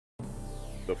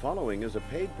The following is a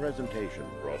paid presentation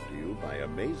brought to you by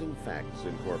Amazing Facts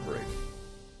Incorporated.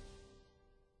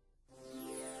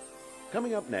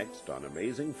 Coming up next on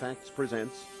Amazing Facts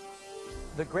Presents...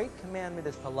 The great commandment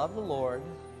is to love the Lord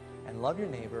and love your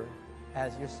neighbor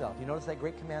as yourself. You notice that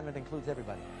great commandment includes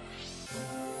everybody.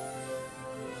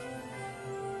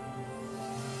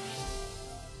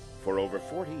 For over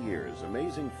 40 years,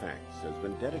 Amazing Facts has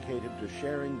been dedicated to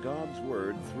sharing God's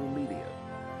Word through media.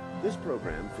 This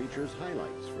program features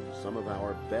highlights from some of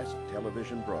our best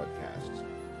television broadcasts.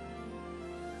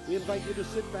 We invite you to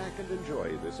sit back and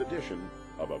enjoy this edition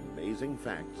of Amazing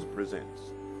Facts Presents.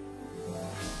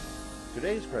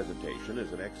 Today's presentation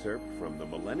is an excerpt from the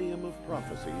Millennium of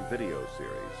Prophecy video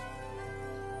series.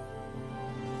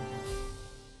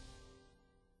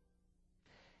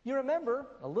 You remember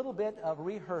a little bit of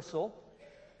rehearsal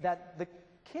that the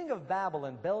king of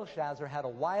Babylon, Belshazzar, had a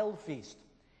wild feast.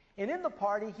 And in the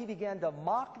party, he began to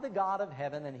mock the God of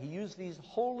heaven, and he used these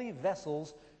holy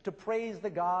vessels to praise the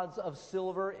gods of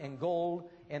silver and gold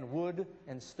and wood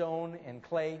and stone and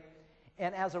clay.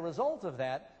 And as a result of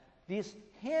that, this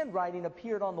handwriting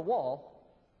appeared on the wall,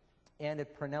 and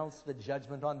it pronounced the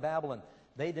judgment on Babylon.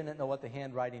 They didn't know what the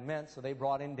handwriting meant, so they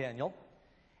brought in Daniel,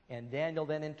 and Daniel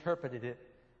then interpreted it.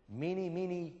 Mene,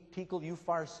 mene, tekel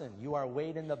upharsin, you are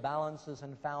weighed in the balances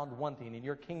and found wanting, and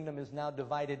your kingdom is now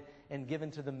divided and given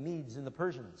to the Medes and the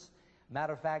Persians.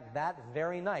 Matter of fact, that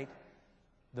very night,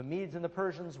 the Medes and the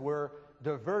Persians were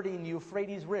diverting the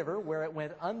Euphrates River, where it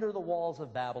went under the walls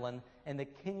of Babylon, and the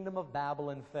kingdom of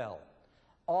Babylon fell.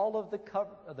 All of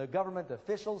the government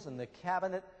officials and the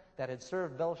cabinet that had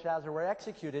served Belshazzar were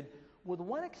executed, with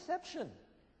one exception.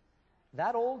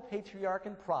 That old patriarch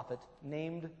and prophet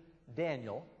named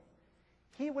Daniel,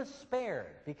 he was spared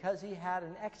because he had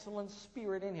an excellent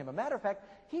spirit in him. A matter of fact,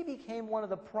 he became one of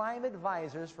the prime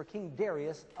advisors for King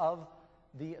Darius of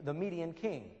the Median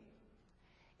king.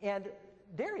 And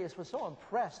Darius was so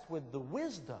impressed with the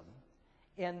wisdom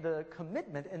and the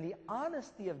commitment and the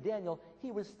honesty of Daniel, he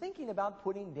was thinking about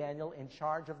putting Daniel in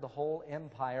charge of the whole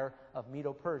empire of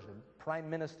Medo-Persia, prime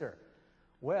minister.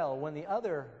 Well, when the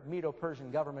other Medo-Persian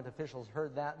government officials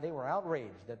heard that, they were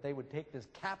outraged that they would take this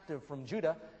captive from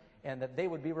Judah and that they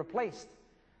would be replaced.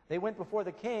 They went before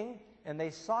the king, and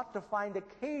they sought to find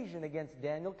occasion against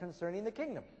Daniel concerning the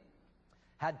kingdom.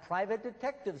 Had private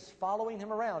detectives following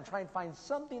him around, trying to find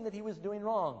something that he was doing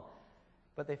wrong.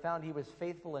 But they found he was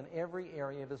faithful in every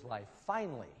area of his life.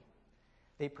 Finally,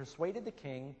 they persuaded the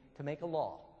king to make a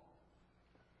law.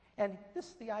 And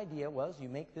the idea was, you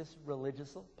make this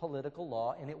religious, political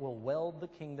law, and it will weld the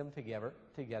kingdom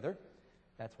together.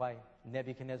 That's why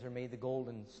Nebuchadnezzar made the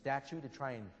golden statue, to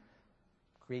try and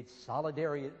create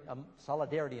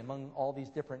solidarity among all these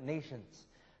different nations.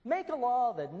 Make a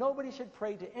law that nobody should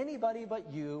pray to anybody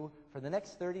but you for the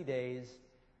next 30 days.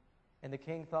 And the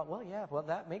king thought, well,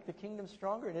 that make the kingdom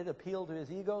stronger, and it appealed to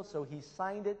his ego, so he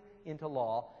signed it into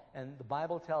law. And the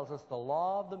Bible tells us the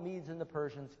law of the Medes and the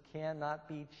Persians cannot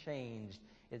be changed.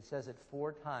 It says it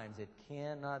 4 times. It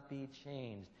cannot be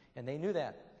changed. And they knew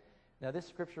that. Now, this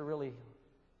scripture really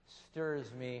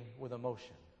stirs me with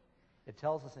emotion. It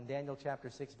tells us in Daniel chapter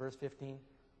 6, verse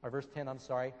 10,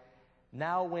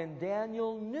 Now when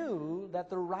Daniel knew that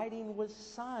the writing was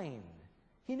signed,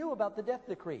 he knew about the death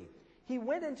decree. He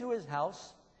went into his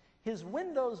house, his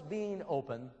windows being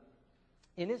open,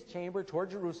 in his chamber toward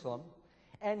Jerusalem,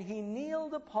 and he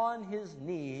kneeled upon his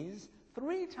knees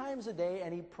 3 times a day,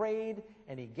 and he prayed,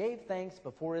 and he gave thanks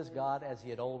before his God as he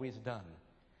had always done.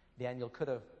 Daniel could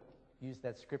have used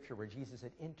that scripture where Jesus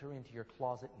said, enter into your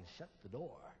closet and shut the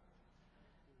door.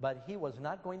 But he was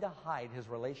not going to hide his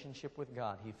relationship with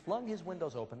God. He flung his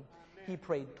windows open. He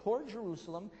prayed toward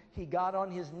Jerusalem. He got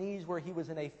on his knees where he was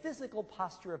in a physical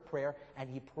posture of prayer, and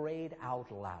he prayed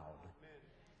out loud.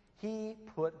 He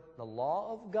put the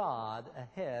law of God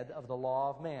ahead of the law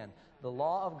of man. The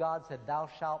law of God said, thou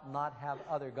shalt not have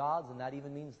other gods, and that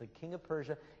even means the king of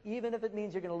Persia, even if it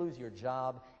means you're going to lose your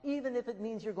job, even if it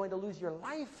means you're going to lose your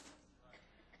life.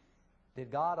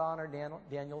 Did God honor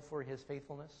Daniel for his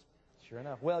faithfulness? Sure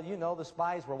enough. Well, the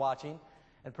spies were watching,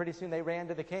 and pretty soon they ran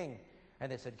to the king. And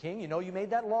they said, King, you made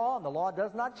that law, and the law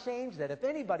does not change that if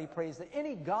anybody prays to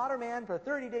any god or man for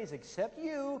 30 days except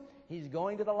you, he's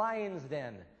going to the lion's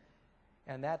den.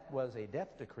 And that was a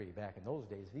death decree back in those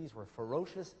days. These were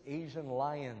ferocious Asian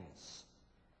lions.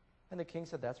 And the king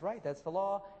said, that's right, that's the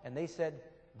law. And they said,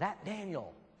 that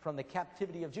Daniel from the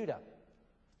captivity of Judah,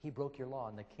 he broke your law,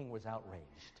 and the king was outraged.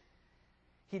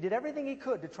 He did everything he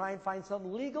could to try and find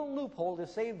some legal loophole to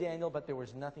save Daniel, but there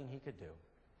was nothing he could do.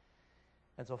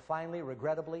 And so finally,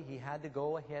 regrettably, he had to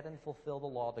go ahead and fulfill the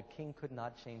law. The king could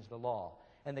not change the law.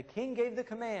 And the king gave the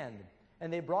command,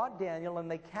 And they brought Daniel, and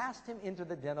they cast him into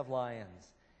the den of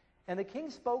lions. And the king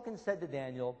spoke and said to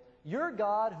Daniel, your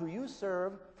God, who you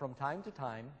serve from time to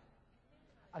time,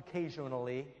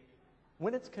 occasionally,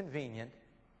 when it's convenient,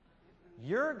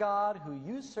 your God, who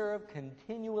you serve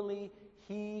continually,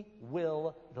 he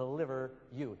will deliver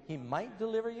you. He might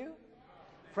deliver you.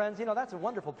 Friends, you know, that's a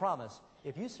wonderful promise.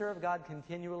 If you serve God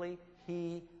continually,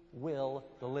 he will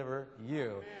deliver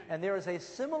you. And there is a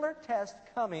similar test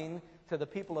coming to the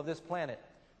people of this planet.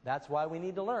 That's why we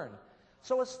need to learn.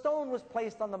 So a stone was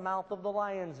placed on the mouth of the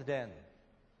lion's den,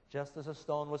 just as a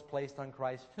stone was placed on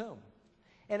Christ's tomb.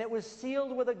 And it was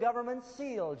sealed with a government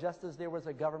seal, just as there was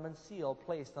a government seal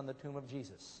placed on the tomb of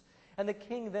Jesus. And the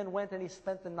king then went and he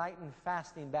spent the night in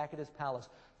fasting back at his palace.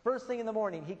 First thing in the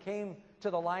morning, he came to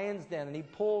the lion's den and he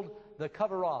pulled the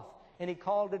cover off and he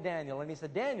called to Daniel and he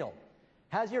said, Daniel,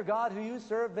 has your God who you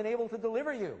serve been able to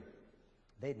deliver you?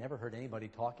 They'd never heard anybody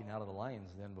talking out of the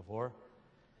lion's den before.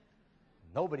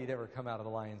 Nobody had ever come out of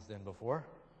the lion's den before.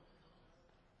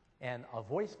 And a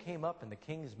voice came up and the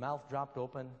king's mouth dropped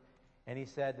open and he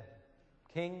said,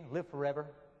 King, live forever.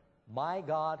 My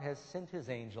God has sent his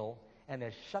angel and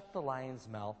has shut the lion's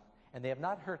mouth, and they have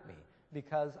not hurt me,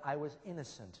 because I was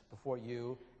innocent before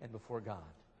you and before God.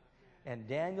 And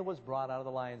Daniel was brought out of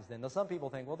the lion's den. Now, some people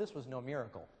think, well, this was no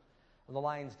miracle. The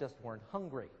lions just weren't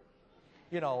hungry.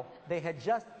 You know, they had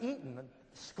just eaten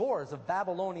scores of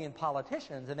Babylonian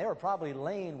politicians, and they were probably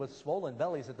laying with swollen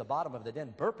bellies at the bottom of the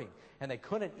den, burping, and they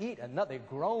couldn't eat enough. They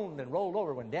groaned and rolled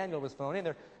over when Daniel was thrown in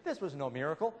there. This was no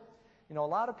miracle. You know, a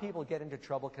lot of people get into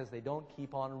trouble because they don't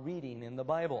keep on reading in the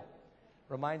Bible.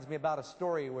 Reminds me about a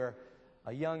story where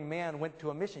a young man went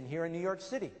to a mission here in New York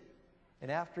City. And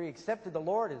after he accepted the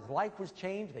Lord, his life was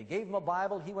changed. They gave him a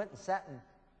Bible. He went and sat in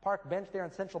park bench there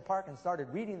in Central Park and started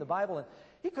reading the Bible. And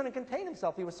he couldn't contain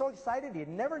himself. He was so excited. He had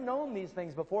never known these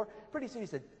things before. Pretty soon he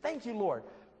said, thank you, Lord.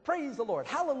 Praise the Lord.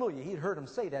 Hallelujah. He'd heard him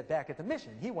say that back at the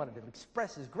mission. He wanted to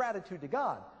express his gratitude to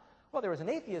God. Well, there was an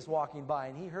atheist walking by,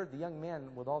 and he heard the young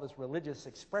man with all this religious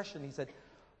expression. He said,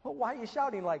 well, why are you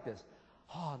shouting like this?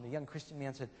 Oh, and the young Christian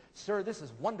man said, sir, this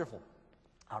is wonderful.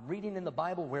 I'm reading in the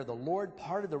Bible where the Lord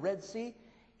parted the Red Sea,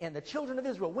 and the children of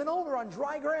Israel went over on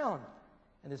dry ground.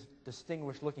 And this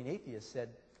distinguished-looking atheist said,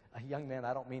 young man,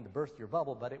 I don't mean to burst your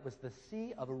bubble, but it was the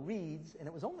sea of reeds, and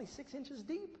it was only 6 inches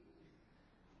deep.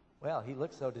 Well, he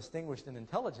looked so distinguished and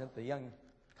intelligent, the young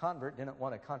convert didn't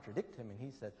want to contradict him, and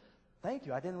he said, thank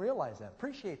you, I didn't realize that.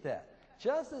 Appreciate that.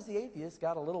 Just as the atheist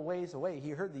got a little ways away,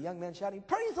 he heard the young man shouting,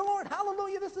 praise the Lord,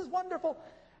 hallelujah, this is wonderful.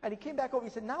 And he came back over,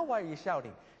 he said, now why are you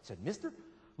shouting? He said, mister,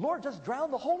 Lord just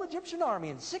drowned the whole Egyptian army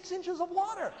in 6 inches of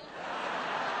water.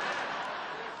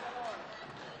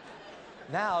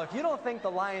 Now, if you don't think the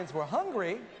lions were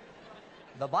hungry,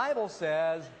 the Bible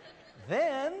says,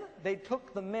 then they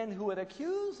took the men who had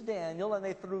accused Daniel and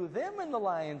they threw them in the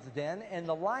lion's den, and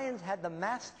the lions had the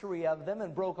mastery of them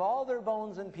and broke all their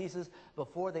bones in pieces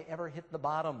before they ever hit the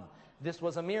bottom. This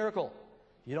was a miracle.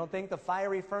 You don't think the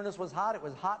fiery furnace was hot? It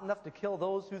was hot enough to kill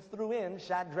those who threw in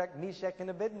Shadrach, Meshach, and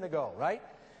Abednego, right?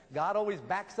 God always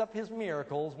backs up his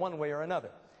miracles one way or another.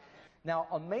 Now,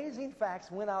 amazing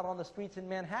facts went out on the streets in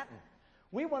Manhattan.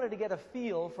 We wanted to get a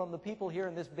feel from the people here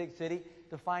in this big city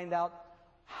to find out,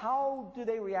 how do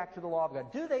they react to the law of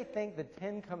God? Do they think the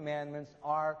 10 Commandments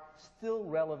are still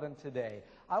relevant today?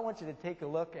 I want you to take a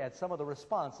look at some of the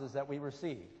responses that we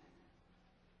received.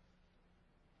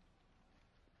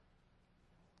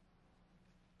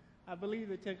 I believe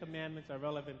the 10 Commandments are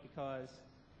relevant because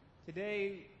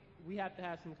today we have to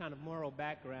have some kind of moral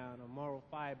background or moral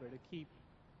fiber to keep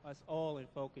us all in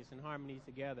focus and harmony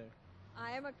together.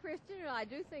 I am a Christian, and I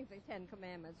do think the 10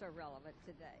 Commandments are relevant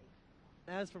today.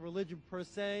 As for religion per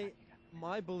se,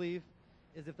 my belief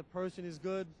is if the person is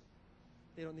good,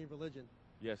 they don't need religion.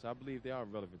 Yes, I believe they are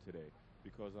relevant today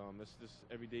because it's just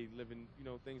everyday living,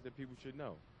 things that people should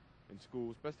know in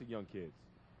school, especially young kids.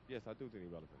 Yes, I do think they're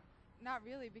relevant. Not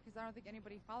really, because I don't think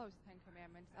anybody follows the 10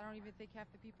 Commandments. I don't even think half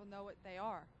the people know what they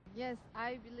are. Yes,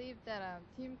 I believe that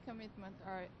team commitments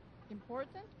are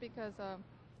important because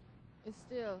it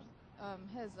still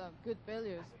has good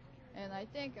values. And I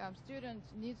think students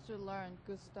need to learn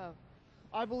good stuff.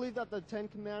 I believe that the 10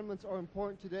 Commandments are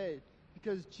important today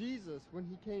because Jesus, when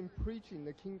he came preaching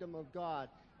the kingdom of God,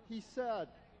 he said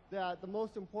that the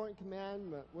most important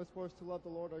commandment was for us to love the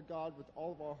Lord our God with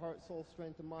all of our heart, soul,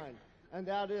 strength, and mind. And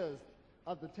that is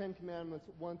of the 10 Commandments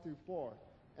 1 through 4.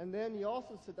 And then he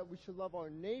also said that we should love our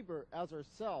neighbor as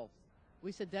ourselves.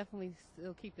 We should definitely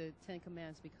still keep the 10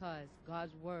 Commandments because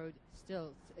God's word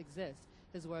still exists.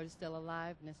 His word is still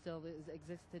alive, and it still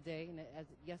exists today, and as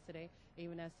yesterday,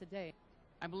 even as today.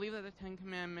 I believe that the 10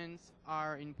 Commandments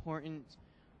are important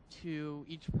to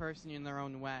each person in their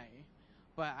own way.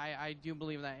 But I do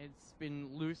believe that it's been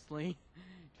loosely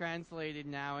translated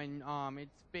now, and it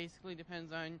basically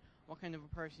depends on what kind of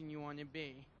a person you want to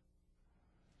be.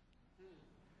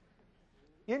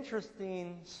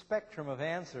 Interesting spectrum of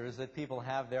answers that people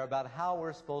have there about how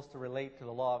we're supposed to relate to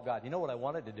the law of God. You know what I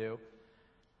wanted to do?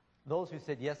 Those who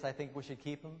said, yes, I think we should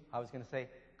keep them, I was going to say,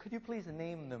 could you please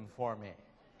name them for me?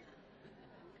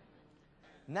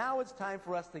 Now it's time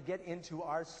for us to get into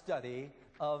our study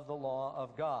of the law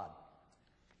of God.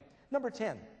 Number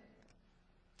 10.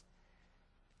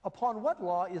 Upon what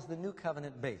law is the new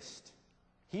covenant based?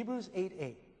 Hebrews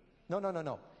 8:8.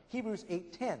 No. Hebrews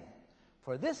 8:10.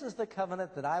 For this is the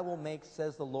covenant that I will make,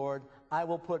 says the Lord. I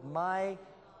will put my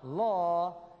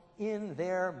law in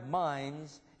their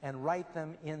minds and write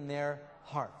them in their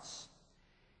hearts.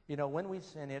 You know, when we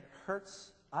sin, it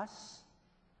hurts us.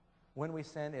 When we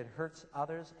sin, it hurts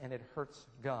others, and it hurts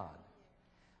God.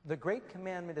 The great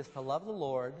commandment is to love the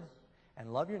Lord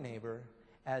and love your neighbor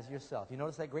as yourself. You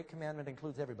notice that great commandment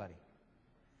includes everybody.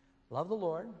 Love the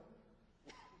Lord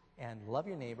and love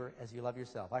your neighbor as you love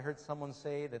yourself. I heard someone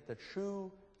say that the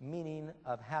true meaning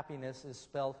of happiness is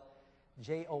spelled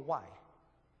J-O-Y.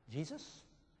 Jesus,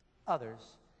 others,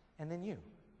 and then you.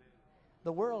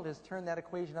 The world has turned that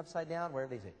equation upside down where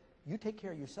they say, you take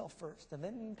care of yourself first, and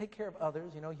then you take care of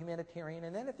others, you know, humanitarian,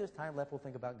 and then if there's time left, we'll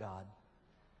think about God.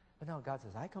 But no, God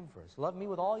says, I come first. Love me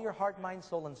with all your heart, mind,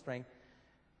 soul, and strength.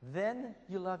 Then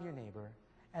you love your neighbor.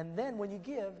 And then when you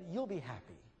give, you'll be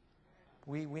happy.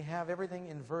 We have everything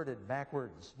inverted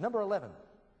backwards. Number 11.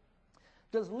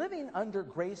 Does living under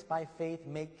grace by faith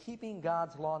make keeping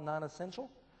God's law non-essential?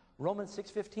 Romans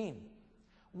 6:15.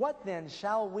 What then,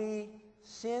 shall we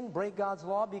sin, break God's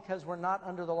law because we're not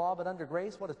under the law but under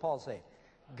grace? What does Paul say?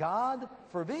 God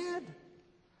forbid.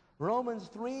 Romans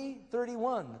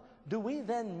 3:31. Do we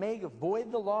then make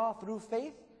void the law through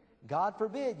faith? God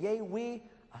forbid. Yea, we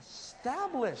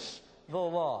establish the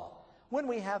law. When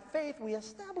we have faith, we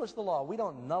establish the law. We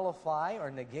don't nullify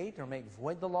or negate or make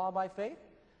void the law by faith.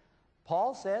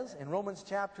 Paul says in Romans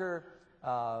chapter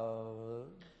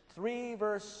 3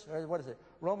 verse, or what is it?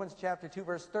 Romans chapter 2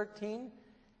 verse 13.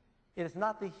 It is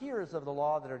not the hearers of the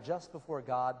law that are just before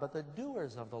God, but the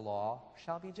doers of the law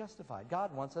shall be justified.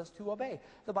 God wants us to obey.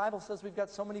 The Bible says we've got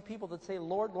so many people that say,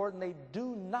 Lord, Lord, and they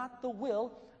do not the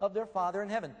will of their Father in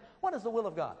heaven. What is the will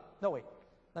of God? No, wait.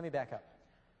 Let me back up.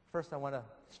 First, I want to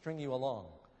string you along.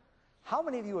 How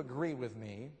many of you agree with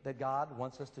me that God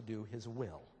wants us to do His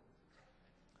will?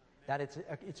 That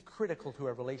it's critical to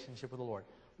our relationship with the Lord.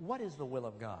 What is the will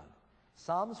of God?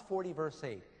 Psalms 40 verse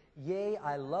 8. Yea,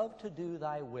 I love to do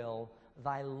thy will.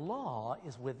 Thy law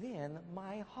is within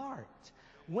my heart.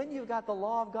 When you've got the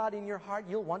law of God in your heart,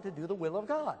 you'll want to do the will of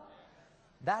God.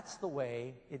 That's the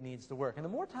way it needs to work. And the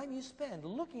more time you spend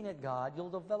looking at God, you'll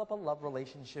develop a love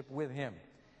relationship with Him.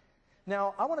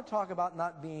 Now, I want to talk about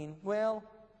not being,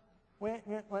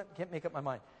 can't make up my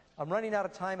mind. I'm running out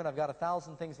of time and I've got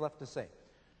 1,000 things left to say.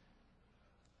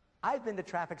 I've been to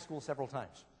traffic school several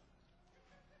times.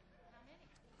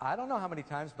 I don't know how many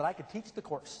times, but I could teach the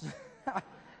course.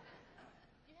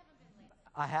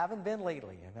 I haven't been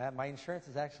lately. And my insurance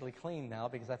is actually clean now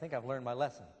because I think I've learned my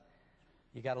lesson.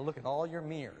 You got to look at all your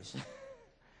mirrors.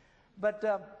 But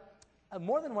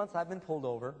more than once I've been pulled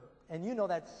over, and you know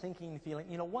that sinking feeling.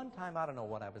 You know, one time, I don't know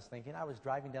what I was thinking. I was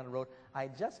driving down the road. I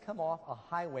had just come off a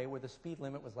highway where the speed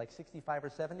limit was like 65 or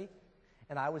 70,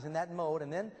 and I was in that mode,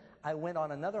 and then I went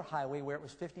on another highway where it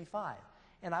was 55.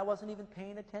 And I wasn't even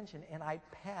paying attention, and I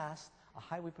passed a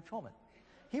highway patrolman.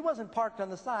 He wasn't parked on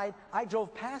the side. I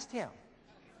drove past him.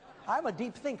 I'm a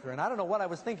deep thinker, and I don't know what I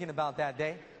was thinking about that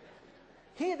day.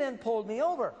 He then pulled me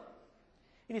over.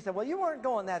 And he said, well, you weren't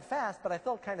going that fast, but I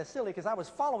felt kind of silly because I was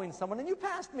following someone, and you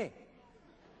passed me.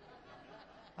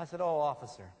 I said, oh,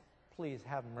 officer, please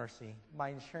have mercy. My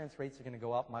insurance rates are going to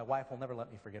go up. My wife will never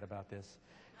let me forget about this.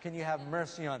 Can you have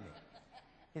mercy on me?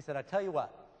 He said, I tell you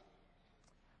what.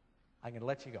 I'm going to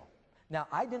let you go. Now,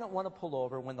 I didn't want to pull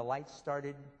over when the lights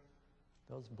started,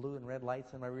 those blue and red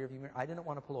lights in my rearview mirror. I didn't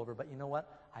want to pull over, but you know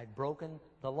what? I'd broken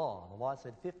the law. The law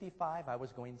said 55. I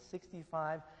was going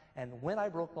 65. And when I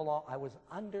broke the law, I was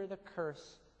under the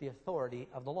curse, the authority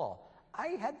of the law. I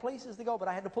had places to go, but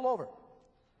I had to pull over.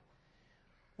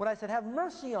 When I said, have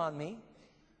mercy on me,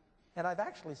 and I've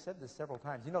actually said this several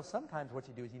times. You know, sometimes what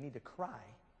you do is you need to cry.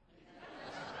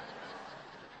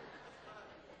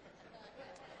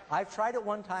 I've tried it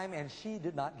one time, and she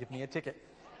did not give me a ticket.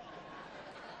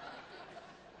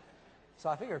 So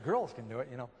I figure girls can do it,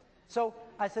 you know. So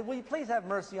I said, will you please have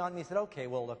mercy on me? He said, okay,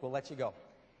 well, look, we'll let you go.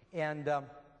 And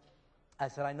I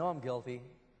said, I know I'm guilty.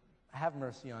 Have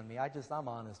mercy on me. I'm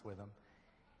honest with him.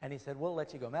 And he said, we'll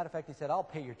let you go. Matter of fact, he said, I'll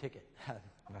pay your ticket.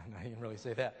 No, he didn't really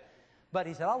say that. But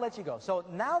he said, I'll let you go. So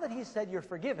now that he said you're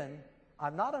forgiven,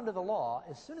 I'm not under the law.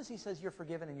 As soon as he says you're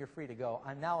forgiven and you're free to go,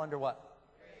 I'm now under what?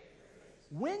 Grace.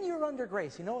 When you're under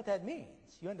grace, you know what that means.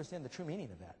 You understand the true meaning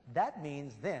of that. That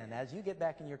means then, as you get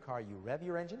back in your car, you rev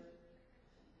your engine,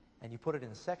 and you put it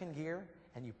in second gear,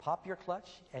 and you pop your clutch,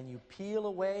 and you peel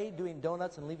away doing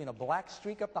donuts and leaving a black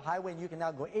streak up the highway, and you can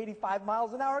now go 85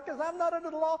 miles an hour because I'm not under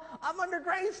the law. I'm under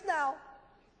grace now.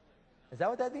 Is that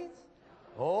what that means?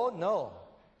 Oh, no.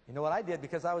 You know what I did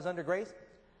because I was under grace?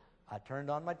 I turned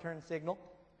on my turn signal.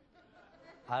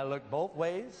 I looked both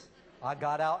ways. I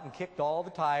got out and kicked all the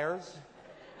tires.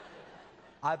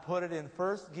 I put it in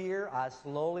first gear. I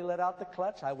slowly let out the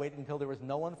clutch. I waited until there was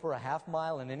no one for a half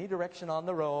mile in any direction on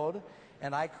the road.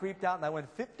 And I creeped out and I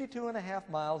went 52.5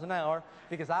 miles an hour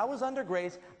because I was under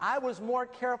grace. I was more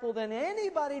careful than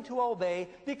anybody to obey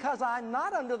because I'm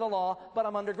not under the law, but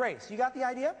I'm under grace. You got the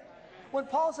idea? When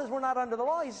Paul says we're not under the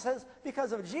law, he says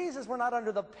because of Jesus we're not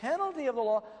under the penalty of the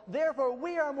law. Therefore,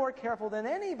 we are more careful than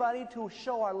anybody to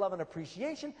show our love and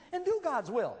appreciation and do God's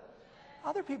will.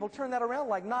 Other people turn that around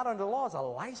like not under the law is a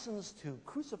license to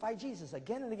crucify Jesus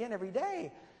again and again every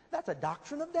day. That's a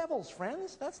doctrine of devils,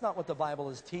 friends. That's not what the Bible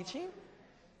is teaching.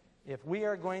 If we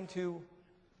are going to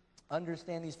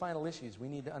understand these final issues, we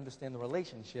need to understand the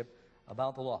relationship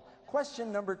about the law.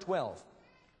 Question number 12.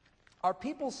 Are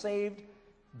people saved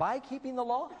by keeping the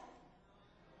law?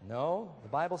 No. The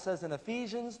Bible says in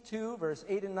Ephesians 2, verse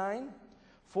 8 and 9,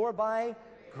 for by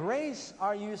grace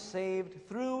are you saved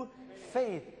through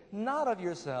faith, not of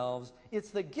yourselves.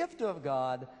 It's the gift of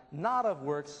God, not of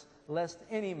works, lest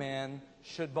any man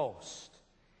should boast.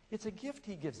 It's a gift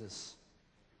he gives us.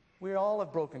 We all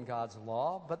have broken God's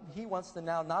law, but he wants to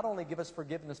now not only give us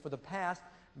forgiveness for the past,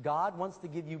 God wants to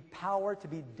give you power to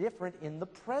be different in the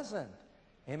present.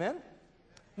 Amen?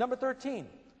 Number 13.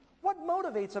 What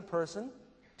motivates a person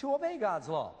to obey God's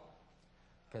law?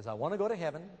 Because I want to go to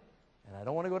heaven, and I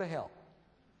don't want to go to hell.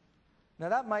 Now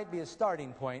that might be a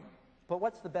starting point, but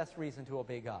what's the best reason to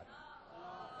obey God?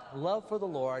 Love for the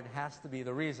Lord has to be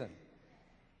the reason.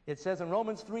 It says in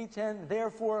Romans 3:10,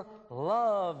 therefore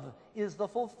love is the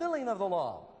fulfilling of the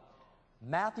law.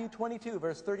 Matthew 22,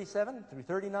 verse 37 through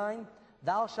 39,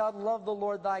 thou shalt love the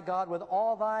Lord thy God with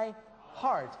all thy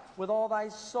heart, with all thy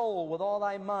soul, with all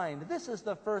thy mind. This is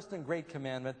the first and great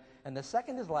commandment, and the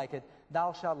second is like it,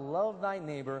 thou shalt love thy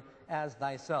neighbor as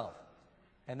thyself.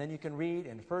 And then you can read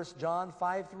in 1 John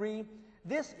 5:3,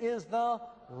 this is the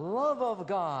love of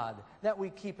God, that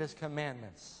we keep his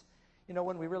commandments. You know,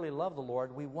 when we really love the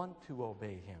Lord, we want to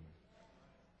obey him.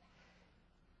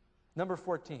 Number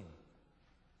 14.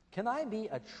 Can I be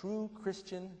a true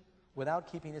Christian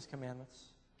without keeping his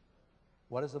commandments?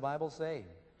 What does the Bible say?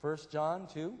 1 John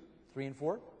 2, 3 and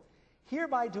 4.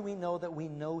 Hereby do we know that we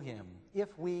know him,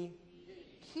 if we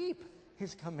keep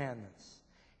his commandments.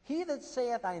 He that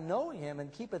saith, I know him,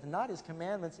 and keepeth not his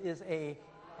commandments, is a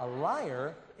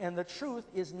liar, and the truth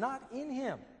is not in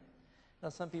him. Now,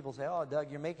 some people say, oh,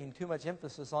 Doug, you're making too much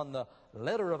emphasis on the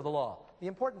letter of the law. The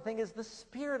important thing is the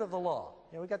spirit of the law.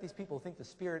 You know, we got these people who think the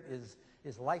spirit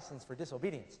is license for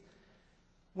disobedience.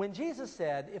 When Jesus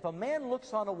said, if a man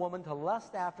looks on a woman to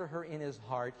lust after her in his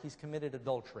heart, he's committed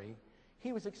adultery,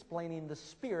 he was explaining the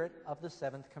spirit of the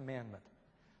seventh commandment.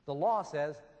 The law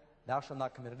says, thou shalt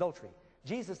not commit adultery.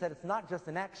 Jesus said it's not just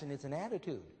an action, it's an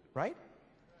attitude, right?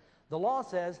 The law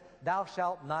says, thou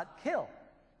shalt not kill.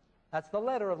 That's the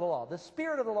letter of the law. The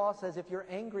spirit of the law says if you're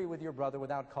angry with your brother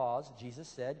without cause, Jesus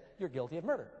said, you're guilty of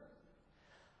murder.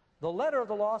 The letter of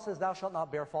the law says, thou shalt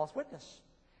not bear false witness.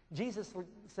 Jesus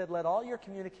said, let all your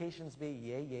communications be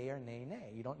yea, yea, or nay,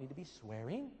 nay. You don't need to be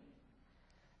swearing.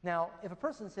 Now, if a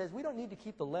person says, we don't need to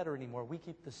keep the letter anymore, we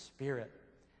keep the spirit,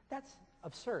 that's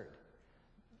absurd.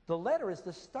 The letter is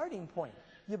the starting point.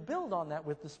 You build on that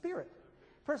with the spirit.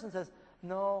 A person says,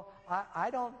 no, I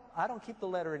don't keep the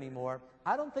letter anymore.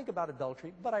 I don't think about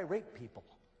adultery, but I rape people.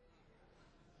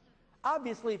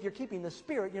 Obviously, if you're keeping the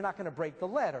spirit, you're not going to break the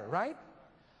letter, right?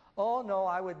 Oh, no,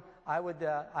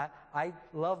 I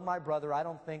love my brother. I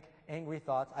don't think angry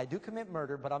thoughts. I do commit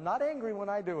murder, but I'm not angry when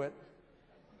I do it.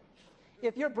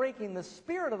 If you're breaking the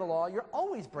spirit of the law, you're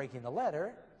always breaking the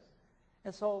letter.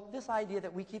 And so this idea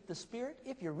that we keep the spirit,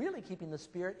 if you're really keeping the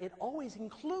spirit, it always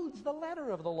includes the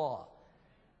letter of the law.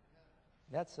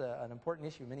 That's an important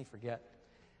issue many forget.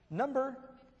 Number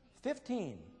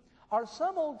 15. Are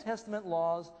some Old Testament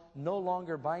laws no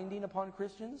longer binding upon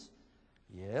Christians?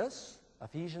 Yes.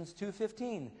 Ephesians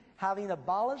 2:15. Having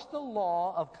abolished the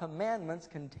law of commandments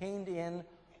contained in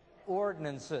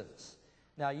ordinances.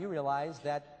 Now you realize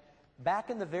that back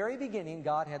in the very beginning,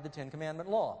 God had the Ten Commandment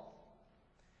law.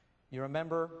 You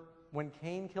remember when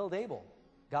Cain killed Abel,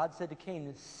 God said to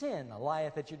Cain, sin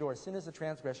lieth at your door. Sin is a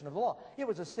transgression of the law. It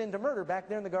was a sin to murder back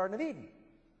there in the Garden of Eden.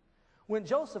 When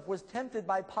Joseph was tempted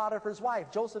by Potiphar's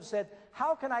wife, Joseph said,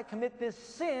 how can I commit this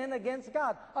sin against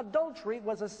God? Adultery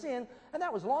was a sin, and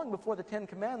that was long before the Ten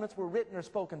Commandments were written or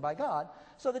spoken by God.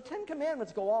 So the Ten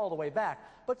Commandments go all the way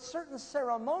back. But certain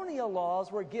ceremonial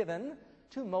laws were given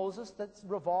to Moses that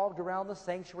revolved around the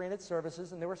sanctuary and its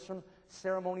services, and there were some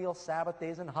ceremonial Sabbath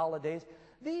days and holidays.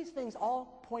 These things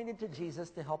all pointed to Jesus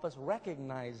to help us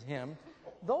recognize him.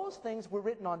 Those things were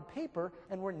written on paper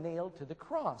and were nailed to the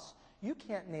cross. You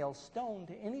can't nail stone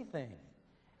to anything.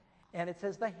 And it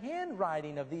says the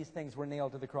handwriting of these things were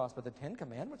nailed to the cross, but the Ten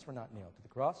Commandments were not nailed to the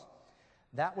cross.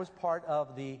 That was part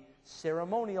of the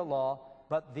ceremonial law,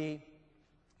 but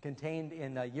contained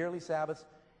in yearly Sabbaths.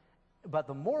 But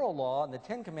the moral law and the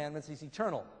Ten Commandments is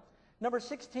eternal. Number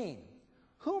 16,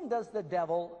 whom does the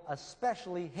devil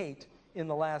especially hate in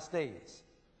the last days?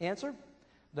 Answer,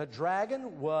 the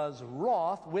dragon was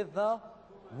wroth with the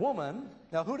woman.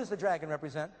 Now, who does the dragon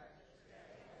represent?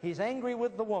 He's angry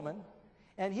with the woman,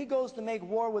 and he goes to make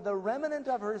war with the remnant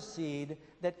of her seed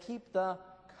that keep the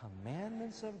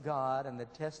commandments of God and the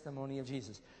testimony of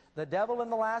Jesus. The devil in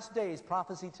the last days,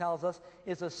 prophecy tells us,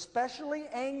 is especially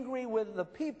angry with the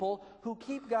people who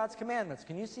keep God's commandments.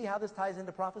 Can you see how this ties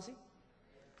into prophecy?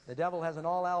 The devil has an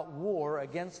all-out war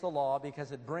against the law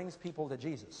because it brings people to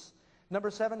Jesus.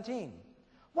 Number 17,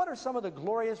 what are some of the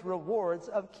glorious rewards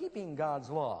of keeping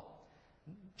God's law?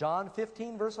 John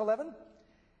 15, verse 11.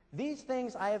 These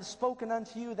things I have spoken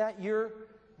unto you, that your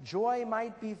joy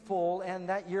might be full, and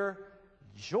that your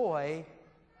joy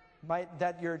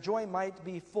might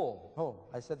be full. Oh,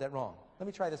 I said that wrong. Let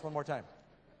me try this one more time.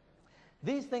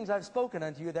 These things I've spoken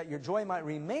unto you, that your joy might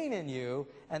remain in you,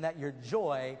 and that your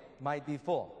joy might be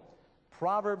full.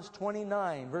 Proverbs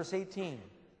 29, verse 18.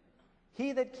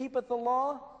 He that keepeth the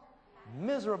law,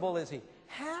 miserable is he.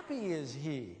 Happy is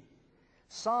he.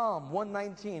 Psalm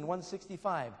 119,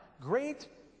 165. Great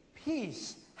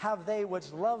peace have they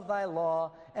which love thy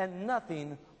law, and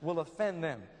nothing will offend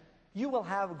them. You will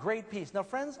have great peace. Now,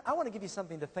 friends, I want to give you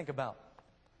something to think about.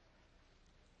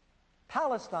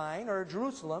 Palestine, or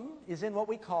Jerusalem, is in what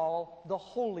we call the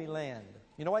Holy Land.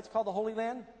 You know why it's called the Holy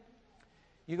Land?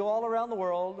 You go all around the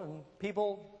world, and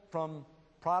people from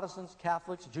Protestants,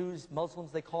 Catholics, Jews,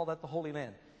 Muslims, they call that the Holy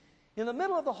Land. In the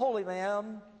middle of the Holy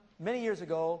Land, many years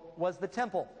ago, was the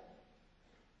temple.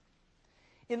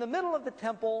 In the middle of the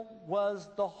temple was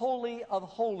the Holy of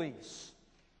Holies.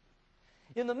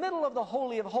 In the middle of the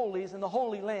Holy of Holies in the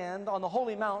Holy Land, on the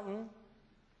Holy Mountain,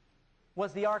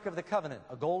 was the Ark of the Covenant,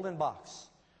 a golden box.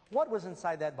 What was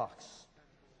inside that box?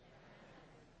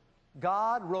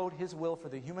 God wrote his will for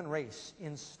the human race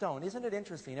in stone. Isn't it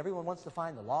interesting? Everyone wants to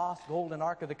find the lost golden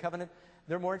Ark of the Covenant.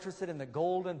 They're more interested in the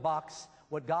golden box.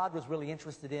 What God was really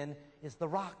interested in is the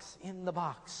rocks in the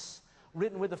box,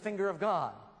 written with the finger of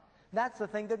God. That's the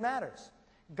thing that matters.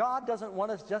 God doesn't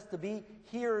want us just to be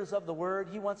hearers of the Word.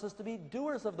 He wants us to be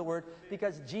doers of the Word,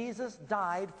 because Jesus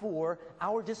died for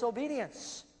our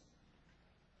disobedience.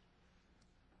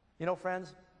 You know,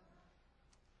 friends,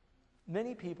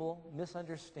 many people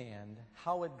misunderstand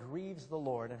how it grieves the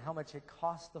Lord and how much it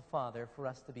costs the Father for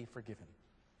us to be forgiven.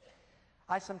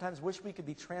 I sometimes wish we could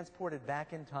be transported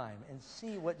back in time and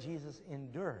see what Jesus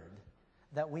endured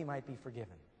that we might be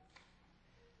forgiven.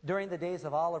 During the days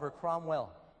of Oliver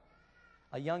Cromwell,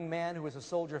 a young man who was a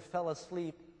soldier fell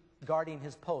asleep guarding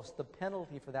his post. The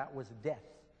penalty for that was death.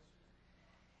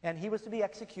 And he was to be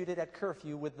executed at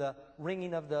curfew with the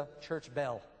ringing of the church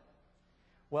bell.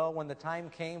 Well, when the time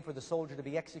came for the soldier to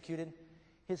be executed,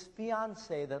 his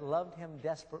fiancée that loved him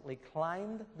desperately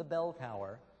climbed the bell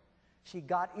tower. She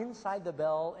got inside the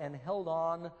bell and held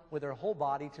on with her whole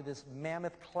body to this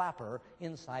mammoth clapper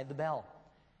inside the bell.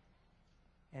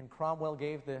 And Cromwell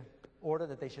gave the order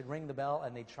that they should ring the bell,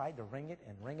 and they tried to ring it,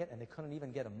 and they couldn't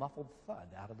even get a muffled thud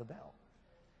out of the bell.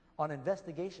 On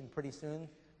investigation, pretty soon,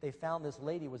 they found this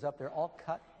lady was up there all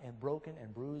cut and broken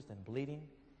and bruised and bleeding,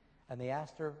 and they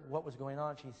asked her what was going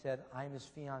on. She said, I'm his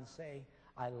fiancée.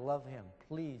 I love him.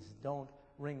 Please don't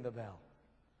ring the bell.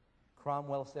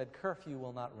 Cromwell said, curfew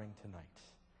will not ring tonight,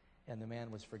 and the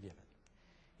man was forgiven.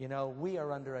 You know, we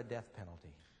are under a death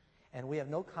penalty, and we have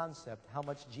no concept how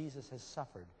much Jesus has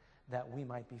suffered that we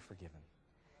might be forgiven.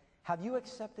 Have you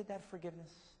accepted that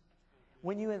forgiveness?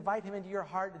 When you invite him into your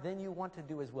heart, then you want to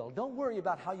do his will. Don't worry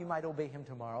about how you might obey him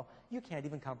tomorrow. You can't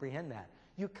even comprehend that.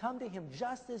 You come to him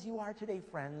just as you are today,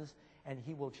 friends, and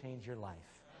he will change your life.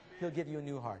 He'll give you a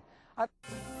new heart.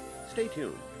 Stay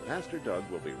tuned. Pastor Doug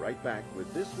will be right back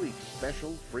with this week's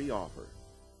special free offer.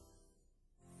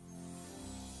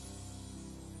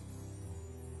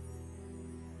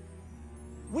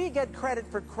 We get credit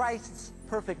for Christ's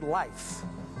perfect life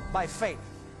by faith.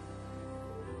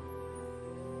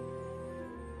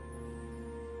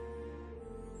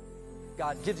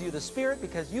 God gives you the Spirit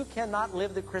because you cannot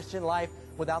live the Christian life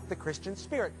without the Christian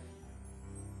Spirit.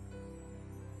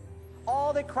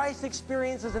 All that Christ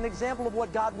experienced is an example of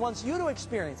what God wants you to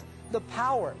experience. The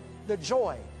power, the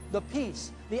joy, the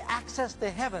peace, the access to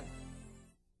heaven.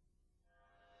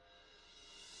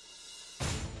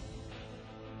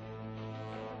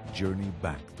 Journey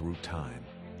back through time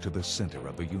to the center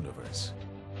of the universe.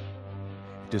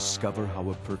 Discover how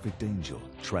a perfect angel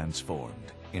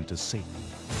transformed into Satan,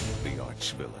 the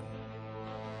arch-villain.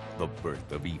 The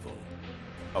birth of evil,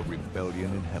 a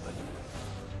rebellion in heaven,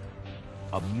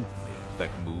 a mutiny that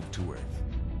moved to Earth.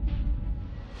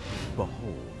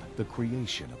 Behold the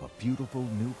creation of a beautiful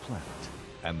new planet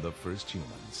and the first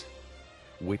humans.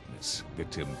 Witness the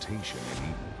temptation in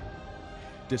Eden.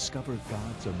 Discover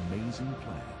God's amazing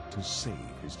plan to save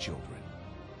His children.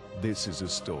 This is a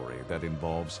story that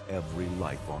involves every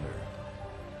life on Earth.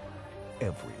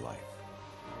 Every life.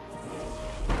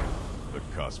 The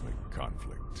cosmic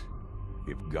conflict.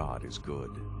 If God is good,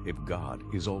 if God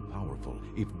is all-powerful,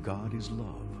 if God is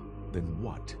love, then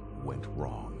what went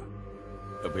wrong?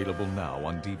 Available now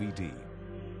on DVD.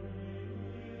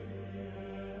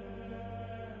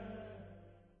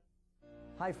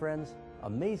 Hi friends,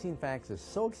 Amazing Facts is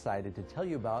so excited to tell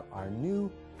you about our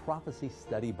new Prophecy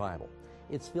Study Bible.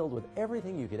 It's filled with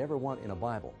everything you could ever want in a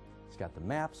Bible. It's got the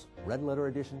maps, red letter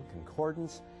edition,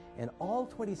 concordance, and all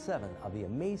 27 of the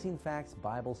Amazing Facts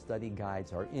Bible study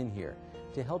guides are in here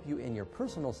to help you in your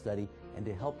personal study and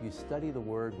to help you study the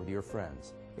Word with your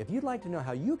friends. If you'd like to know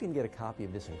how you can get a copy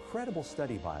of this incredible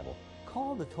study Bible,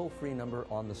 call the toll-free number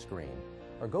on the screen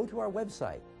or go to our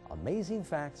website,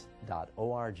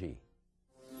 amazingfacts.org.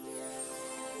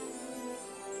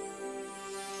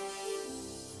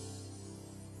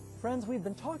 Friends, we've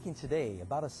been talking today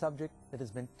about a subject that has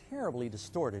been terribly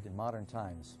distorted in modern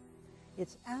times.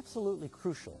 It's absolutely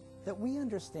crucial that we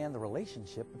understand the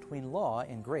relationship between law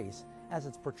and grace as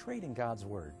it's portrayed in God's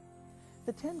Word.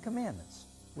 The Ten Commandments,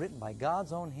 written by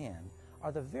God's own hand,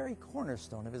 are the very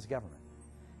cornerstone of His government.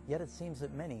 Yet it seems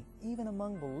that many, even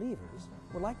among believers,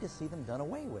 would like to see them done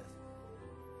away with.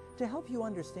 To help you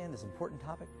understand this important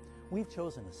topic, we've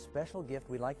chosen a special gift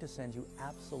we'd like to send you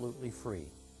absolutely free.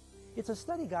 It's a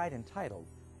study guide entitled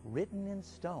Written in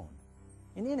Stone,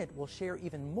 and in it we'll share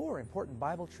even more important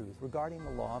Bible truth regarding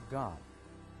the law of God.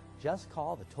 Just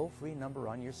call the toll-free number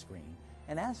on your screen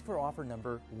and ask for offer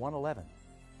number 111.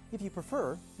 If you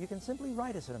prefer, you can simply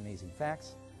write us at Amazing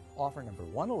Facts, offer number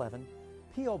 111,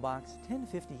 P.O. Box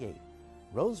 1058,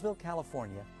 Roseville,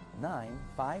 California,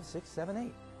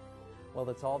 95678. Well,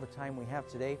 that's all the time we have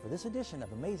today for this edition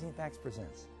of Amazing Facts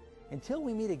Presents. Until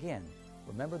we meet again,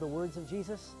 remember the words of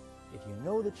Jesus, if you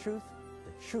know the truth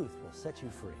will set you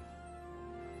free.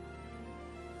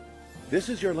 This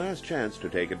is your last chance to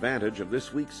take advantage of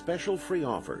this week's special free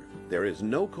offer. There is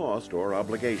no cost or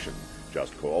obligation.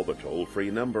 Just call the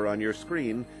toll-free number on your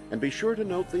screen and be sure to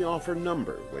note the offer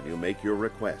number when you make your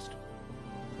request.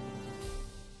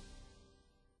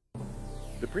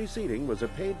 The preceding was a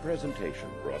paid presentation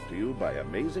brought to you by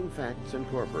Amazing Facts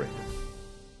Incorporated.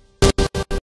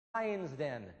 Lion's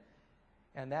Den.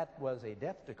 And that was a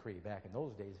death decree back in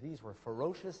those days. These were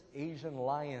ferocious Asian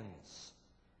lions.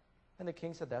 And the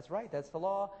king said, that's right, that's the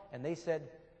law. And they said,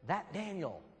 that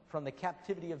Daniel from the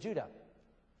captivity of Judah,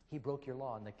 he broke your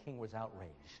law, and the king was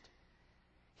outraged.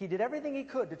 He did everything he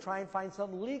could to try and find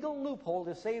some legal loophole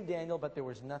to save Daniel, but there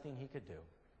was nothing he could do.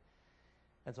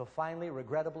 And so finally,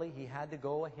 regrettably, he had to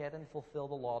go ahead and fulfill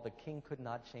the law. The king could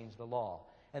not change the law.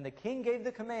 And the king gave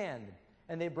the command,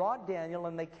 and they brought Daniel,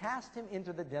 and they cast him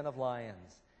into the den of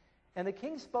lions. And the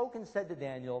king spoke and said to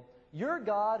Daniel, your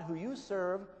God, who you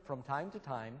serve from time to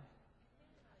time,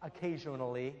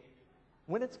 occasionally,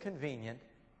 when it's convenient,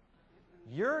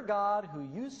 your God, who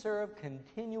you serve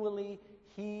continually,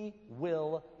 He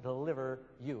will deliver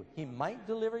you. He might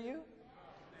deliver you.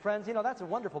 Friends, you know, that's a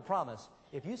wonderful promise.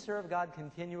 If you serve God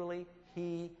continually,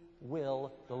 He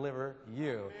will deliver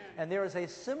you. And there is a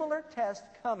similar test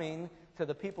coming to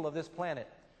the people of this planet.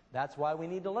 That's why we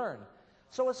need to learn.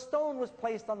 So a stone was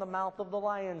placed on the mouth of the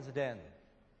lion's den,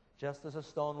 just as a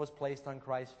stone was placed on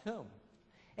Christ's tomb.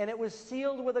 And it was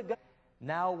sealed with a gun.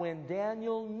 Now when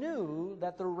Daniel knew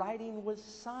that the writing was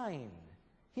signed,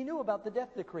 he knew about the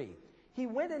death decree. He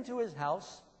went into his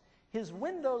house, his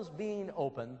windows being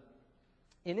open,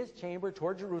 in his chamber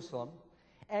toward Jerusalem,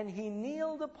 and he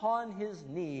kneeled upon his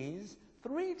knees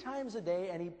 3 times a day,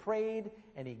 and he prayed,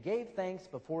 and he gave thanks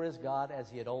before his God as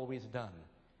he had always done.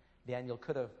 Daniel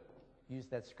could have, used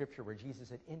that scripture where Jesus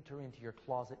said, enter into your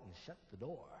closet and shut the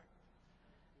door.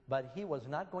 But he was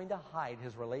not going to hide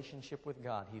his relationship with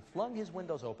God. He flung his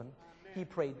windows open. He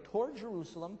prayed toward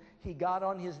Jerusalem. He got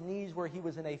on his knees where he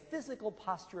was in a physical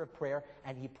posture of prayer,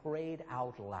 and he prayed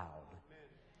out loud.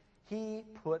 He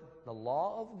put the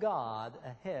law of God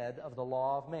ahead of the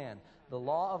law of man. The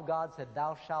law of God said,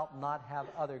 thou shalt not have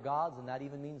other gods, and that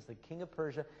even means the king of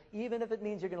Persia, even if it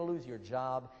means you're going to lose your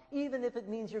job, even if it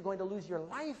means you're going to lose your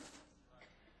life.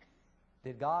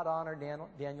 Did God honor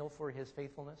Daniel for his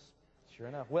faithfulness? Sure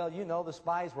enough. Well, you know, the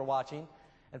spies were watching,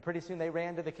 and pretty soon they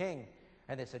ran to the king.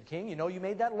 And they said, King, you know you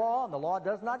made that law, and the law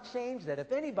does not change, that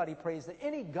if anybody prays to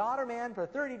any god or man for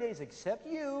 30 days except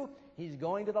you, he's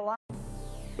going to the lion.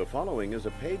 The following is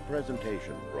a paid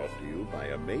presentation brought to you by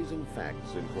Amazing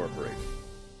Facts Incorporated.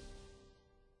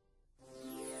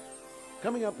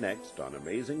 Coming up next on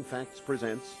Amazing Facts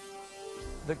Presents...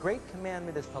 The great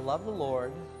commandment is to love the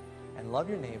Lord and love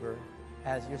your neighbor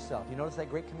as yourself. You notice that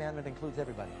great commandment includes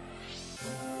everybody.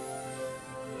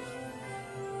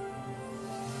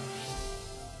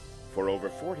 For over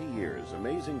 40 years,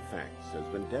 Amazing Facts has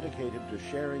been dedicated to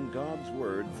sharing God's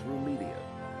Word through media.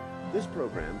 This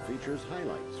program features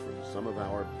highlights from some of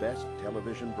our best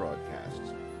television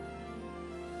broadcasts.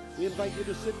 We invite you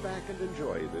to sit back and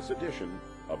enjoy this edition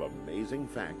of Amazing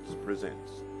Facts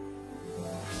Presents.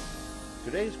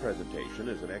 Today's presentation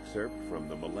is an excerpt from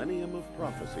the Millennium of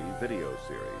Prophecy video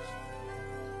series.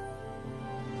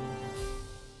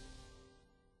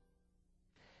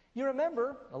 You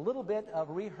remember a little bit of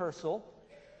rehearsal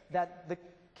that the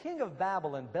king of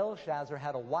Babylon, Belshazzar,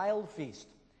 had a wild feast.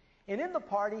 And in the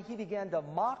party, he began to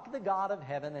mock the God of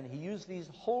heaven, and he used these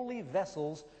holy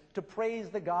vessels to praise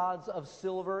the gods of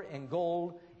silver and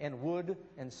gold and wood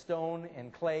and stone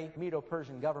and clay.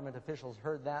 Medo-Persian government officials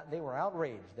heard that. They were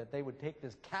outraged that they would take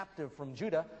this captive from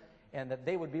Judah and that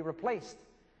they would be replaced.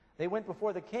 They went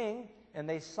before the king, and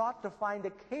they sought to find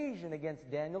occasion against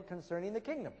Daniel concerning the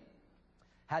kingdom.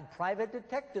 Had private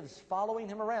detectives following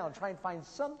him around, trying to find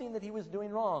something that he was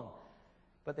doing wrong.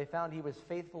 But they found he was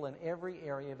faithful in every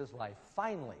area of his life.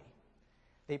 Finally,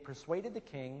 they persuaded the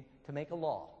king to make a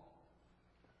law.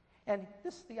 And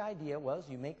the idea was,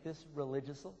 you make this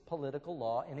religious, political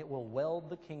law, and it will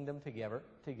weld the kingdom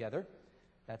together.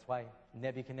 That's why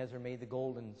Nebuchadnezzar made the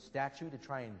golden statue, to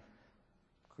try and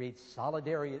create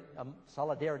solidarity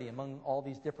among all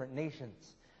these different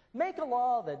nations. Make a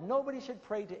law that nobody should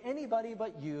pray to anybody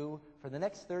but you for the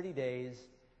next 30 days.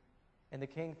 And the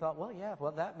king thought, well, yeah,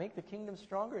 that make the kingdom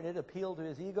stronger, and it appealed to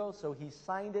his ego, so he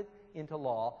signed it into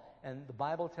law. And the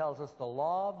Bible tells us the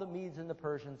law of the Medes and the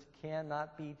Persians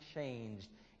cannot be changed.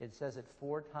 It says it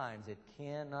 4 times. It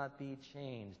cannot be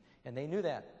changed. And they knew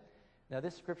that. Now,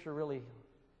 this scripture really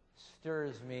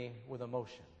stirs me with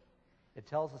emotion. It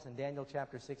tells us in Daniel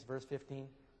chapter 6, verse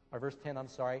 10,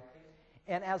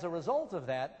 and as a result of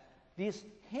that, this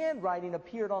handwriting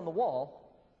appeared on the wall,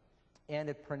 and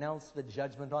it pronounced the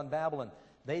judgment on Babylon.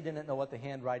 They didn't know what the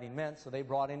handwriting meant, so they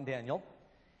brought in Daniel.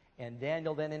 And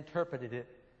Daniel then interpreted it.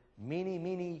 Mene,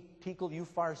 mene, tekel,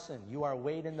 upharsin. You are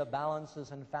weighed in the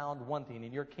balances and found wanting,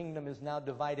 and your kingdom is now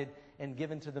divided and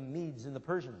given to the Medes and the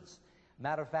Persians.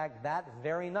 Matter of fact, that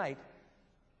very night,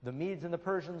 the Medes and the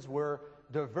Persians were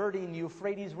diverting the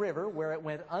Euphrates River, where it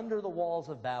went under the walls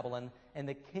of Babylon, and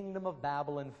the kingdom of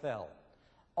Babylon fell.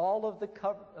 All of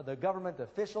the government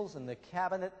officials and the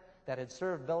cabinet that had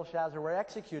served Belshazzar were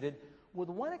executed, with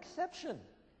one exception.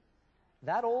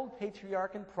 That old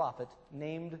patriarch and prophet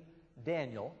named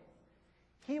Daniel,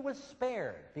 he was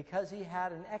spared because he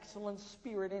had an excellent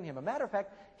spirit in him. A matter of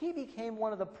fact, he became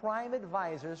one of the prime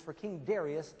advisors for King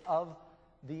Darius of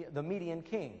the Median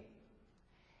king.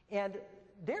 And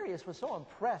Darius was so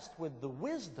impressed with the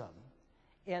wisdom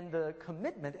and the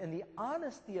commitment and the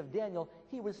honesty of Daniel,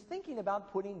 he was thinking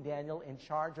about putting Daniel in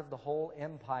charge of the whole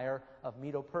empire of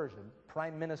Medo-Persia,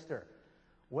 prime minister.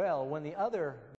 Well, when the other